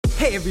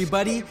Hey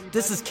everybody,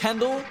 this is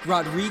Kendel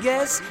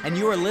Rodriguez, and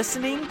you are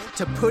listening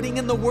to Putting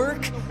in the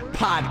Work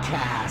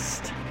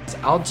podcast.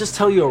 I'll just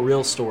tell you a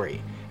real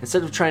story.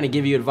 Instead of trying to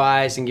give you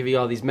advice and give you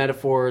all these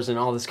metaphors and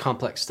all this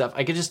complex stuff,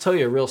 I could just tell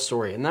you a real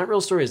story. And that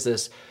real story is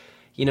this.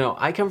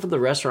 I come from the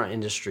restaurant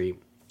industry.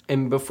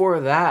 And before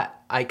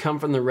that, I come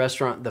from the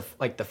restaurant,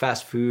 the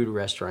fast food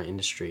restaurant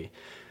industry.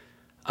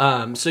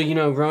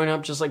 Growing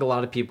up, just like a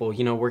lot of people,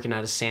 working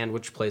at a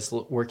sandwich place,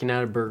 working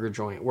at a burger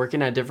joint,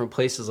 working at different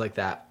places like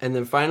that. And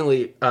then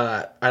finally,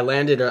 I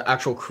landed an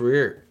actual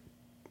career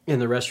in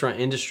the restaurant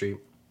industry.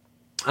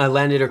 I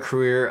landed a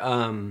career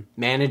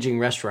managing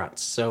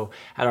restaurants. So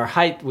at our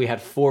height, we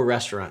had 4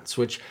 restaurants,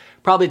 which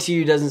probably to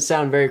you doesn't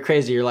sound very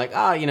crazy. You're like,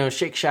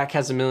 Shake Shack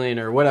has 1 million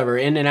or whatever,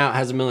 In-N-Out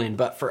has 1 million.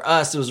 But for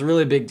us, it was a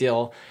really big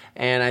deal.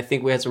 And I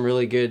think we had some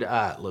really good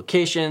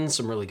locations,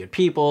 some really good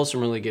people,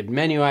 some really good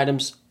menu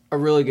items, a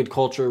really good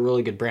culture, a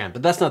really good brand.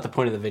 But that's not the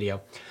point of the video.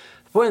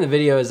 The point of the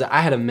video is that I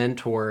had a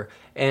mentor,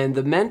 and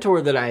the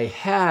mentor that I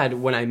had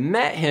when I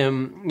met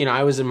him,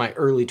 I was in my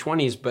early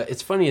 20s, but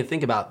it's funny to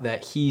think about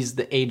that he's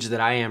the age that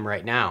I am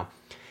right now.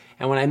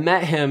 And when I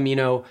met him,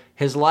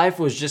 his life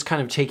was just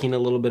kind of taking a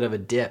little bit of a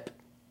dip.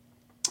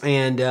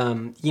 And,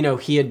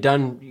 he had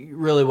done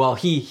really well.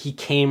 He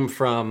came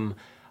from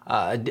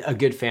a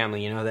good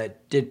family,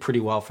 that did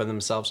pretty well for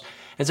themselves.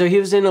 And so he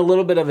was in a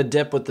little bit of a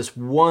dip with this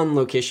one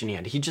location he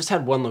had. He just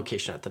had one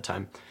location at the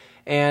time.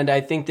 And I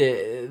think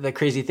that the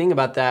crazy thing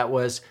about that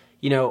was,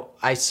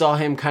 I saw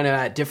him kind of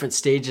at different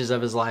stages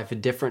of his life,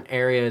 at different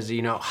areas,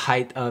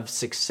 height of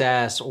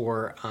success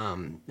or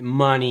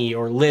money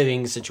or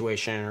living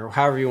situation or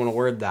however you want to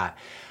word that.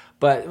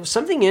 But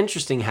something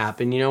interesting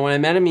happened. When I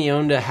met him, he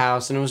owned a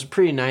house, and it was a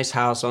pretty nice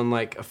house on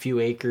like a few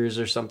acres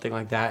or something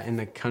like that in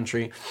the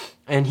country.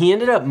 And he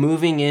ended up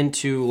moving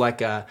into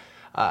like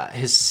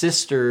his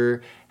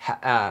sister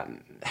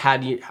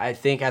had, I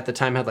think at the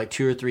time, had like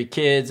 2 or 3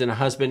 kids and a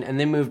husband, and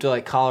they moved to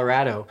like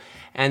Colorado.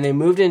 And they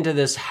moved into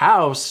this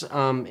house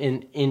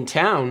in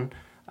town,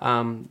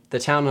 the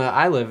town that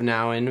I live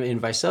now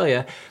in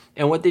Visalia.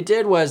 And what they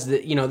did was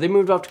that, they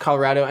moved up to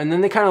Colorado, and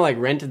then they kind of like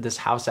rented this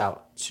house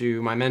out to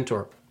my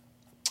mentor.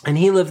 And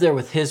he lived there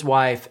with his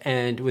wife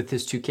and with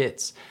his 2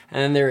 kids.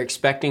 And then they were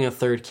expecting a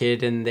 3rd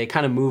kid, and they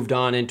kind of moved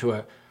on into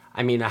a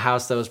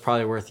house that was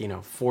probably worth, 2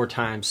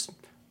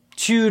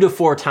 to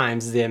 4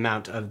 times the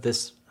amount of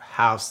this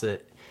house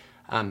that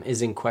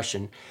is in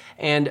question.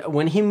 And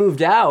when he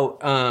moved out,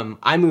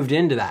 I moved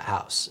into that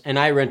house, and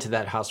I rented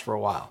that house for a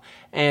while.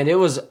 And it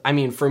was,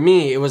 for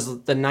me, it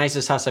was the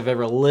nicest house I've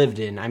ever lived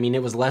in.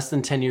 It was less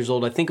than 10 years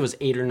old. I think it was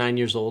 8 or 9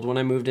 years old when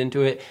I moved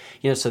into it.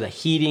 So the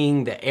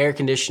heating, the air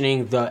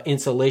conditioning, the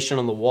insulation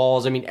on the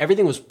walls,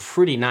 everything was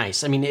pretty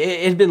nice.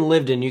 It had been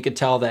lived in. You could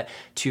tell that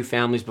 2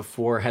 families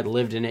before had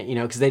lived in it,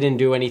 because they didn't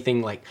do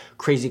anything like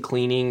crazy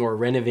cleaning or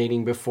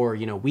renovating before,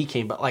 we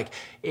came. But like,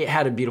 it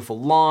had a beautiful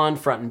lawn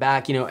front and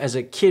back. As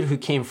a kid who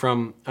came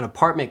from an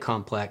apartment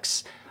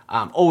complex,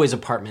 always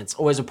apartments,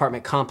 always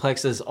apartment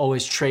complexes,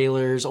 always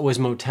trailers, always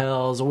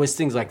motels, always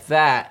things like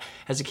that.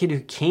 As a kid who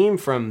came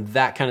from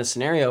that kind of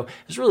scenario, it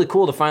was really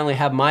cool to finally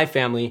have my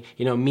family,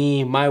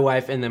 me, my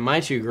wife, and then my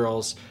 2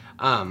 girls.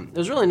 It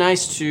was really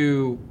nice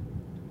to...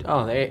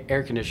 Oh, the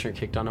air conditioner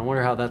kicked on. I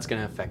wonder how that's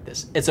going to affect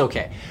this. It's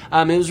okay.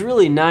 It was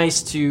really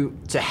nice to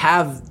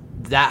have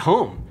that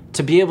home,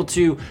 to be able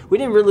to... We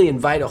didn't really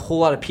invite a whole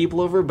lot of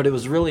people over, but it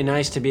was really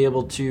nice to be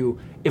able to...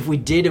 If we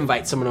did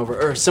invite someone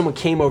over, or if someone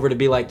came over to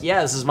be like,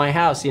 yeah, this is my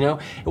house, it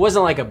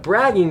wasn't like a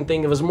bragging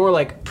thing. It was more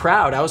like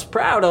proud. I was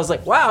proud. I was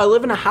like, wow, I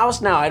live in a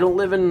house now. I don't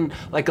live in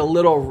like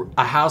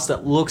a house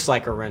that looks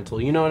like a rental.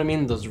 You know what I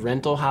mean? Those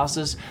rental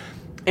houses.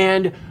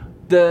 And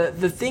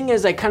the thing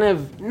is, I kind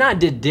of not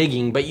did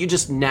digging, but you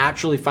just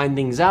naturally find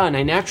things out. And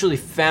I naturally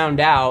found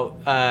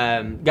out,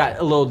 got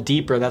a little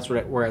deeper. That's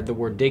where the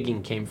word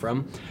digging came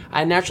from.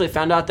 I naturally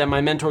found out that my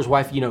mentor's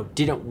wife,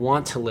 didn't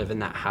want to live in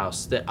that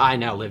house that I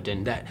now lived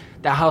in. That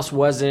house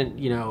wasn't,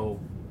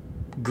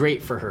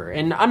 great for her.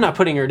 And I'm not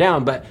putting her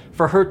down, but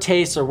for her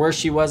taste or where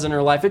she was in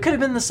her life, it could have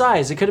been the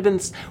size. It could have been,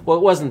 well,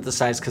 it wasn't the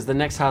size, because the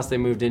next house they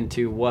moved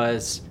into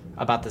was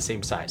about the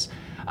same size.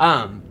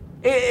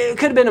 It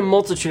could have been a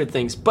multitude of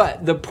things,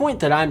 but the point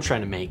that I'm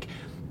trying to make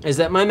is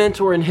that my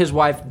mentor and his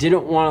wife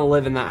didn't want to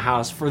live in that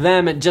house. For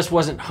them, it just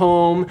wasn't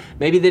home.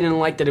 Maybe they didn't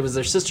like that it was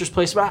their sister's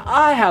place, but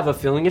I have a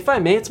feeling, if I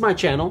may, it's my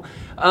channel,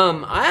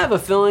 I have a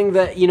feeling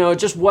that, it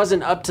just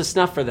wasn't up to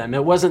snuff for them.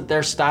 It wasn't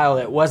their style.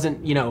 It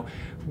wasn't,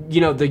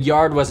 the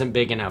yard wasn't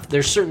big enough.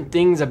 There's certain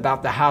things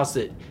about the house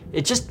that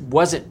it just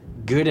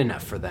wasn't good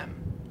enough for them.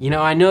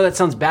 I know that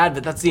sounds bad,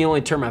 but that's the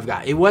only term I've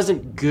got. It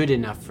wasn't good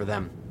enough for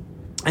them.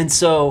 And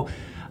so...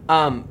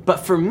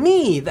 but for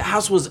me, the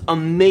house was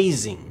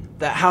amazing.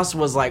 That house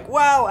was like,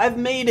 wow, I've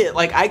made it.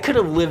 Like, I could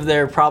have lived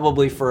there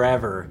probably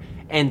forever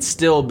and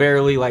still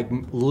barely like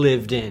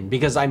lived in,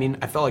 because I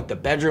felt like the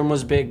bedroom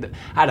was big.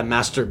 I had a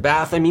master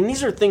bath.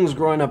 These are things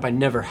growing up I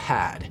never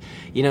had,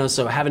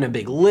 so having a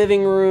big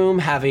living room,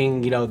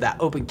 having, that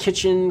open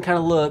kitchen kind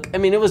of look.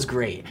 It was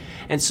great.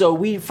 And so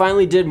we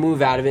finally did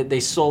move out of it. They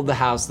sold the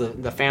house.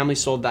 The family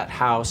sold that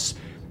house.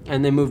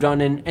 and they moved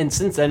on. And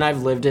since then,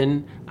 I've lived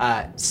in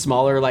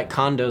smaller like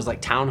condos,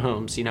 like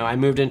townhomes. You know, I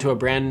moved into a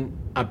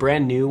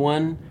brand new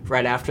one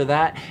right after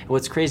that. And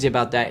what's crazy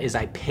about that is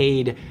I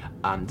paid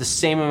the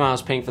same amount I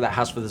was paying for that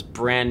house for this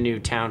brand new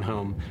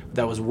townhome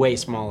that was way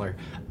smaller.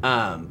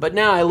 But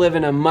now I live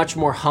in a much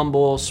more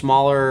humble,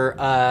 smaller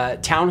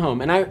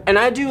townhome, and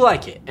I do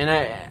like it,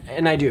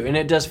 and I do, and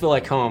it does feel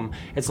like home.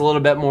 It's a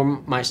little bit more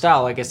my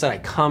style. Like I said, I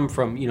come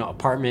from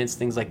apartments,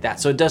 things like that,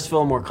 so it does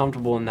feel more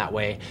comfortable in that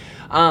way.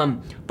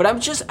 But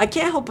I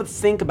can't help but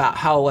think about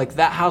how like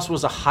that house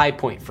was a high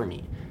point for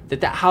me.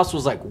 That house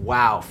was like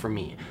wow for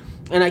me.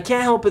 And I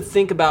can't help but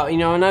think about,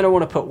 and I don't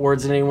want to put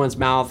words in anyone's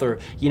mouth or,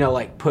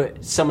 like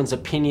put someone's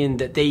opinion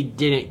that they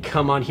didn't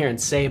come on here and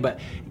say. But,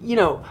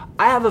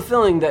 I have a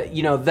feeling that,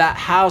 that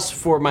house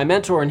for my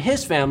mentor and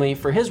his family,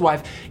 for his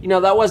wife,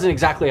 that wasn't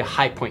exactly a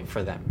high point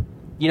for them.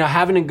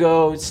 Having to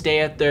go stay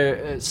at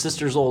their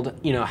sister's old,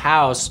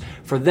 house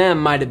for them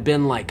might have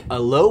been like a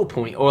low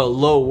point or a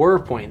lower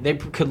point. They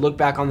could look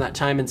back on that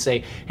time and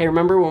say, hey,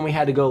 remember when we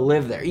had to go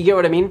live there? You get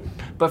what I mean?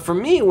 But for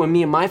me, when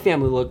me and my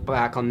family look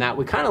back on that,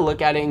 we kind of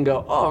look at it and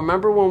go, oh,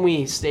 remember when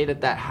we stayed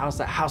at that house?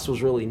 That house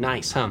was really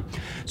nice, huh?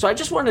 So I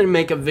just wanted to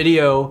make a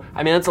video.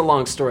 I mean, that's a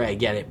long story, I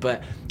get it.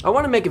 But I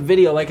want to make a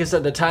video. Like I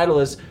said, the title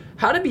is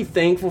How to Be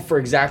Thankful for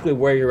Exactly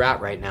Where You're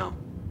At Right Now.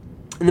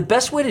 And the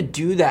best way to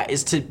do that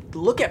is to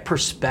look at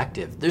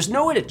perspective. There's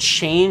no way to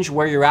change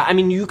where you're at. I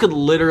mean, you could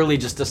literally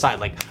just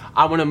decide like,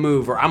 I want to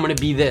move, or I'm going to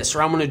be this,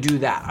 or I'm going to do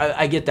that.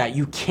 I get that.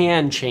 You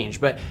can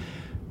change. But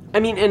I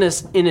mean, in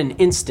an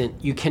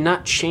instant, you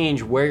cannot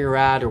change where you're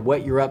at or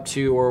what you're up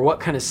to or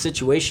what kind of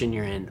situation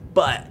you're in.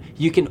 But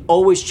you can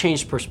always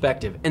change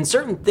perspective. And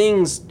certain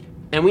things,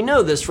 and we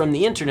know this from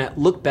the internet,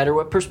 look better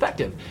with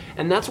perspective.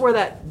 And that's where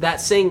that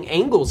saying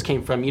angles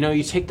came from.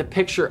 You take the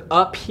picture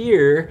up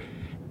here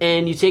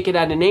and you take it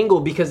at an angle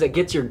because it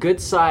gets your good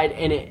side,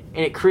 and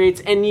it creates,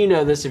 and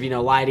this if you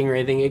know lighting or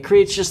anything, it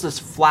creates just this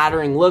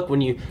flattering look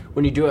when you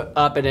do it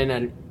up at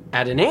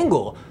an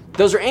angle.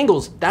 Those are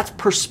angles. That's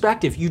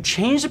perspective. You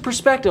change the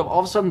perspective, all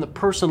of a sudden the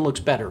person looks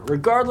better,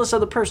 regardless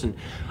of the person.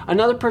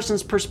 Another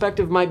person's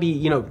perspective might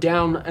be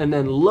down and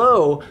then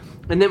low,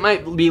 and they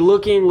might be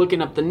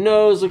looking up the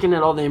nose, looking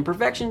at all the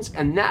imperfections,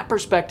 and that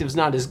perspective's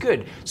not as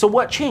good. So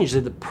what changed?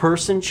 Did the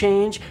person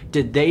change?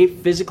 Did they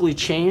physically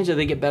change? Did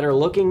they get better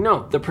looking?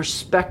 No, the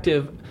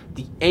perspective,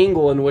 the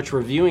angle in which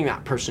we're viewing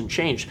that person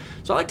changed.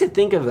 So I like to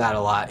think of that a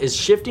lot, is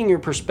shifting your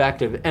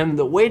perspective. And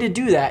the way to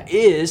do that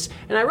is,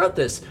 and I wrote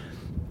this,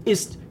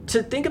 is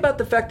to think about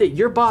the fact that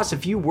your boss,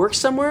 if you work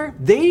somewhere,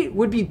 they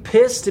would be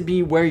pissed to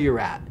be where you're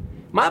at.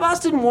 My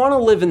boss didn't want to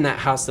live in that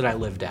house that I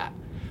lived at.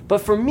 But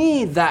for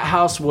me, that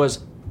house was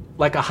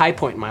like a high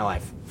point in my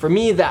life. For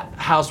me, that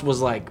house was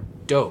like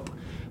dope.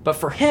 But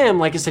for him,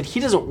 like I said,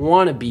 he doesn't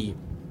want to be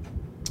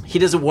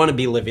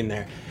living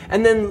there.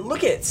 And then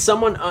look at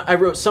someone, I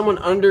wrote, someone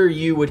under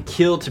you would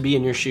kill to be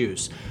in your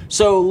shoes.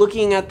 So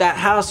looking at that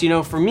house,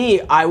 for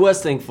me, I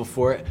was thankful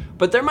for it.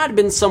 But there might have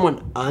been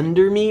someone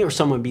under me or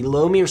someone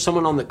below me or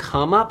someone on the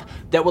come up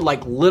that would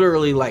like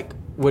literally like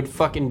would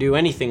fucking do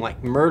anything,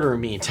 like murder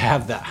me to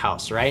have that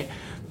house, right?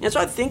 And so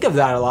I think of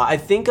that a lot. I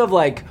think of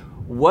like,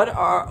 what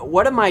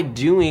am I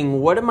doing?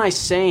 What am I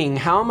saying?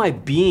 How am I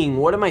being?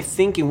 What am I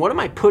thinking? What am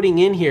I putting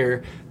in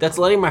here that's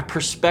letting my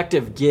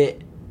perspective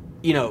get,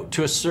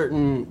 to a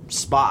certain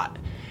spot?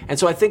 And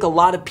so I think a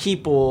lot of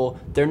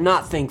people, they're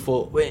not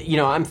thankful.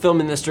 I'm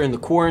filming this during the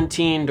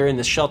quarantine, during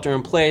the shelter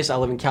in place. I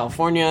live in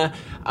California.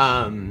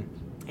 And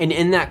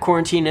in that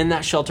quarantine, in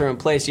that shelter in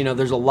place,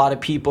 there's a lot of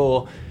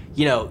people,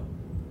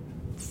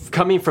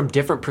 coming from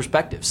different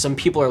perspectives. Some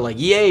people are like,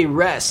 yay,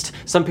 rest.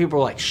 Some people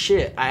are like,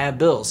 shit, I have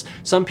bills.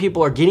 Some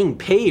people are getting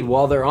paid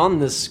while they're on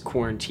this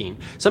quarantine.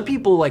 Some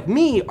people like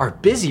me are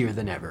busier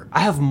than ever.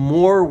 I have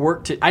more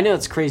work to, I know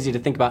it's crazy to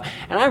think about,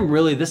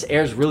 and this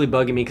air's really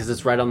bugging me because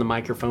it's right on the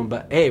microphone,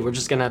 but hey, we're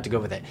just gonna have to go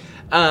with it.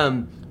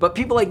 But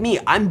people like me,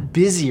 I'm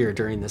busier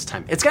during this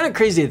time. It's kind of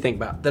crazy to think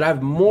about that I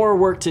have more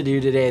work to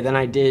do today than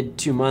I did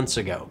 2 months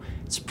ago.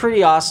 It's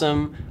pretty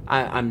awesome.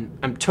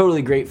 I'm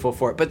totally grateful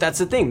for it. But that's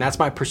the thing. That's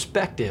my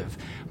perspective.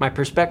 My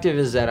perspective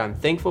is that I'm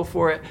thankful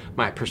for it.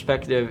 My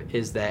perspective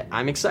is that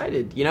I'm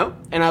excited,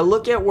 And I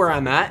look at where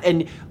I'm at,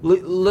 and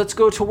let's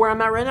go to where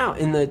I'm at right now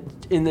in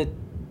the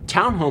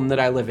townhome that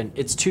I live in.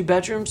 It's 2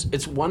 bedrooms.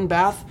 It's 1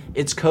 bath.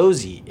 It's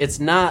cozy. It's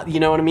not, you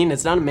know what I mean?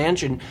 It's not a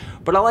mansion.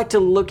 But I like to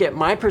look at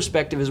my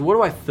perspective is what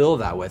do I fill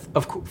that with?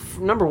 Of course,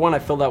 number 1, I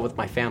fill that with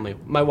my family,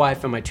 my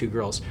wife and my 2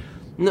 girls.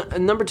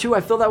 Number 2,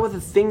 I fill that with the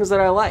things that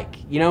I like.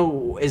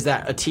 Is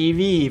that a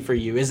TV for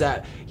you? Is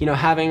that,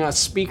 having a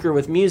speaker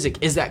with music?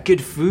 Is that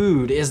good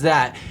food? Is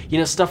that,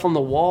 stuff on the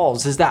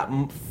walls? Is that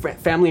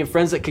family and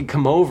friends that could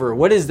come over?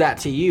 What is that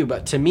to you?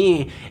 But to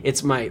me,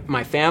 it's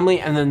my family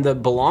and then the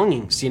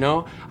belongings,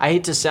 I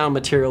hate to sound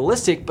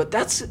materialistic, but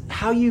that's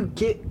how you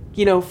get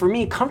for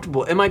me,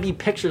 comfortable. It might be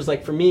pictures,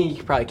 like for me,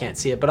 you probably can't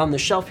see it, but on the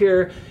shelf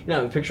here, I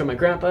have a picture of my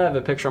grandpa, I have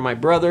a picture of my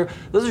brother.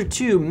 Those are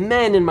two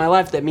men in my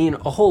life that mean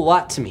a whole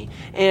lot to me.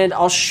 And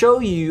I'll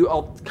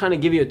kind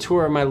of give you a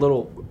tour of my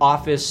little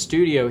office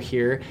studio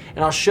here,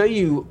 and I'll show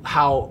you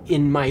how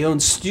in my own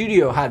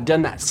studio, I've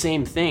done that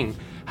same thing.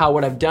 How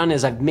what I've done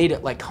is I've made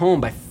it like home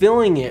by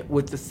filling it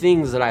with the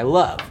things that I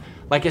love.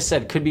 Like I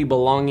said, it could be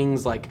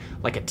belongings like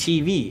a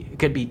TV, it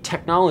could be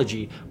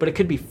technology, but it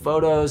could be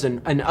photos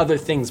and other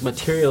things,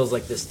 materials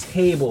like this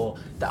table,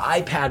 the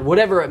iPad,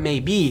 whatever it may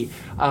be.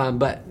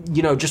 But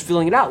just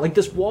filling it out. Like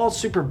this wall's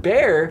super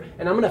bare,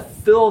 and I'm gonna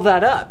fill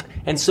that up.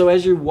 And so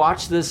as you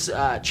watch this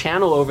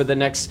channel over the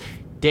next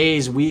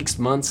days, weeks,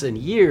 months, and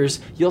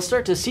years, you'll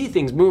start to see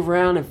things move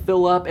around and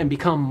fill up and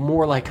become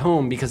more like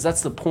home, because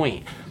that's the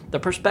point. The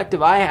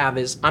perspective I have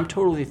is I'm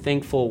totally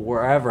thankful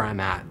wherever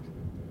I'm at.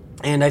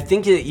 And I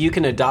think that you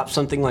can adopt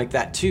something like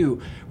that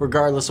too,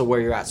 regardless of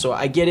where you're at. So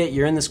I get it,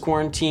 you're in this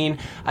quarantine.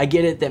 I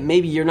get it that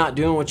maybe you're not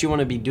doing what you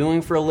want to be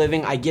doing for a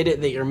living. I get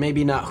it that you're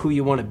maybe not who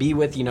you want to be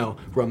with,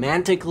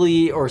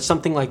 romantically or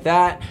something like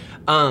that.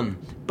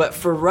 But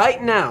for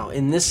right now,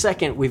 in this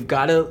second, we've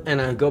got to, and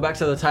I go back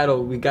to the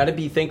title, we've got to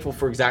be thankful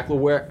for exactly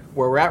where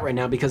we're at right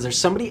now, because there's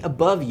somebody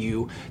above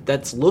you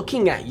that's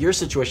looking at your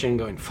situation and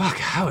going, fuck,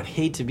 I would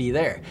hate to be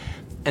there.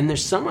 And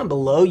there's someone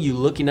below you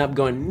looking up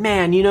going,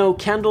 man,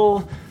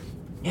 Kendel,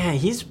 yeah,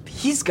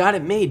 he's got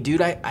it made, dude.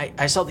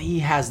 I saw that he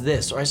has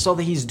this, or I saw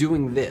that he's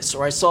doing this,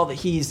 or I saw that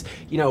he's,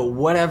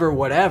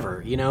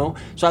 whatever.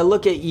 So I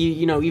look at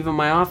even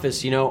my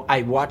office,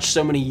 I watch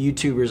so many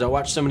YouTubers, I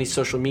watch so many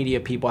social media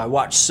people, I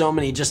watch so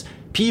many just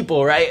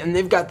people, right? And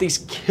they've got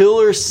these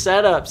killer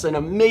setups and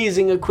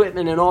amazing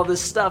equipment and all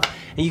this stuff,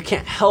 and you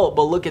can't help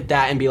but look at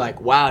that and be like,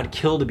 wow, I'd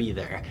kill to be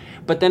there.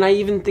 But then I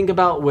even think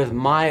about with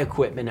my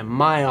equipment and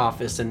my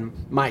office and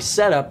my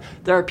setup,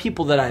 there are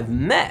people that I've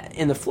met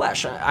in the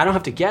flesh. I don't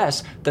have to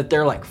guess that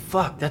they're like,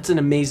 fuck, that's an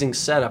amazing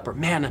setup. Or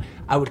man,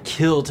 I would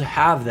kill to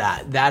have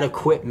that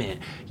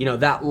equipment,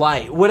 that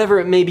light, whatever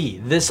it may be,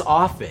 this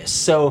office.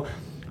 So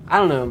I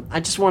don't know.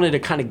 I just wanted to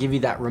kind of give you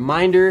that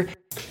reminder.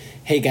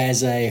 Hey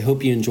guys, I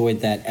hope you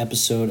enjoyed that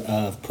episode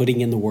of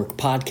Putting in the Work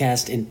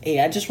podcast. And hey,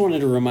 I just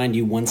wanted to remind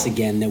you once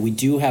again that we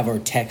do have our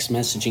text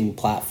messaging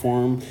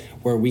platform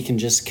where we can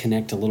just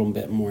connect a little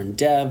bit more in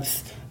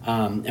depth.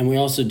 And we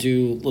also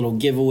do little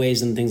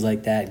giveaways and things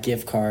like that,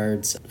 gift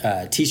cards,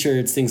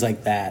 t-shirts, things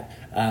like that.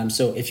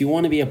 So if you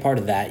want to be a part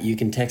of that, you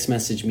can text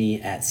message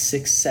me at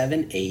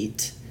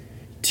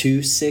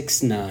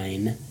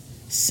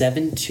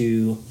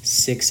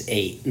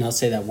 678-269-7268. And I'll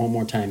say that one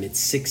more time.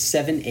 It's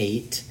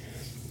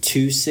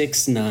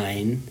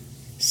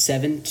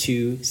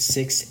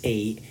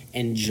 678-269-7268,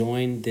 and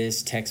join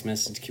this text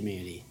message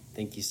community.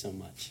 Thank you so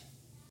much.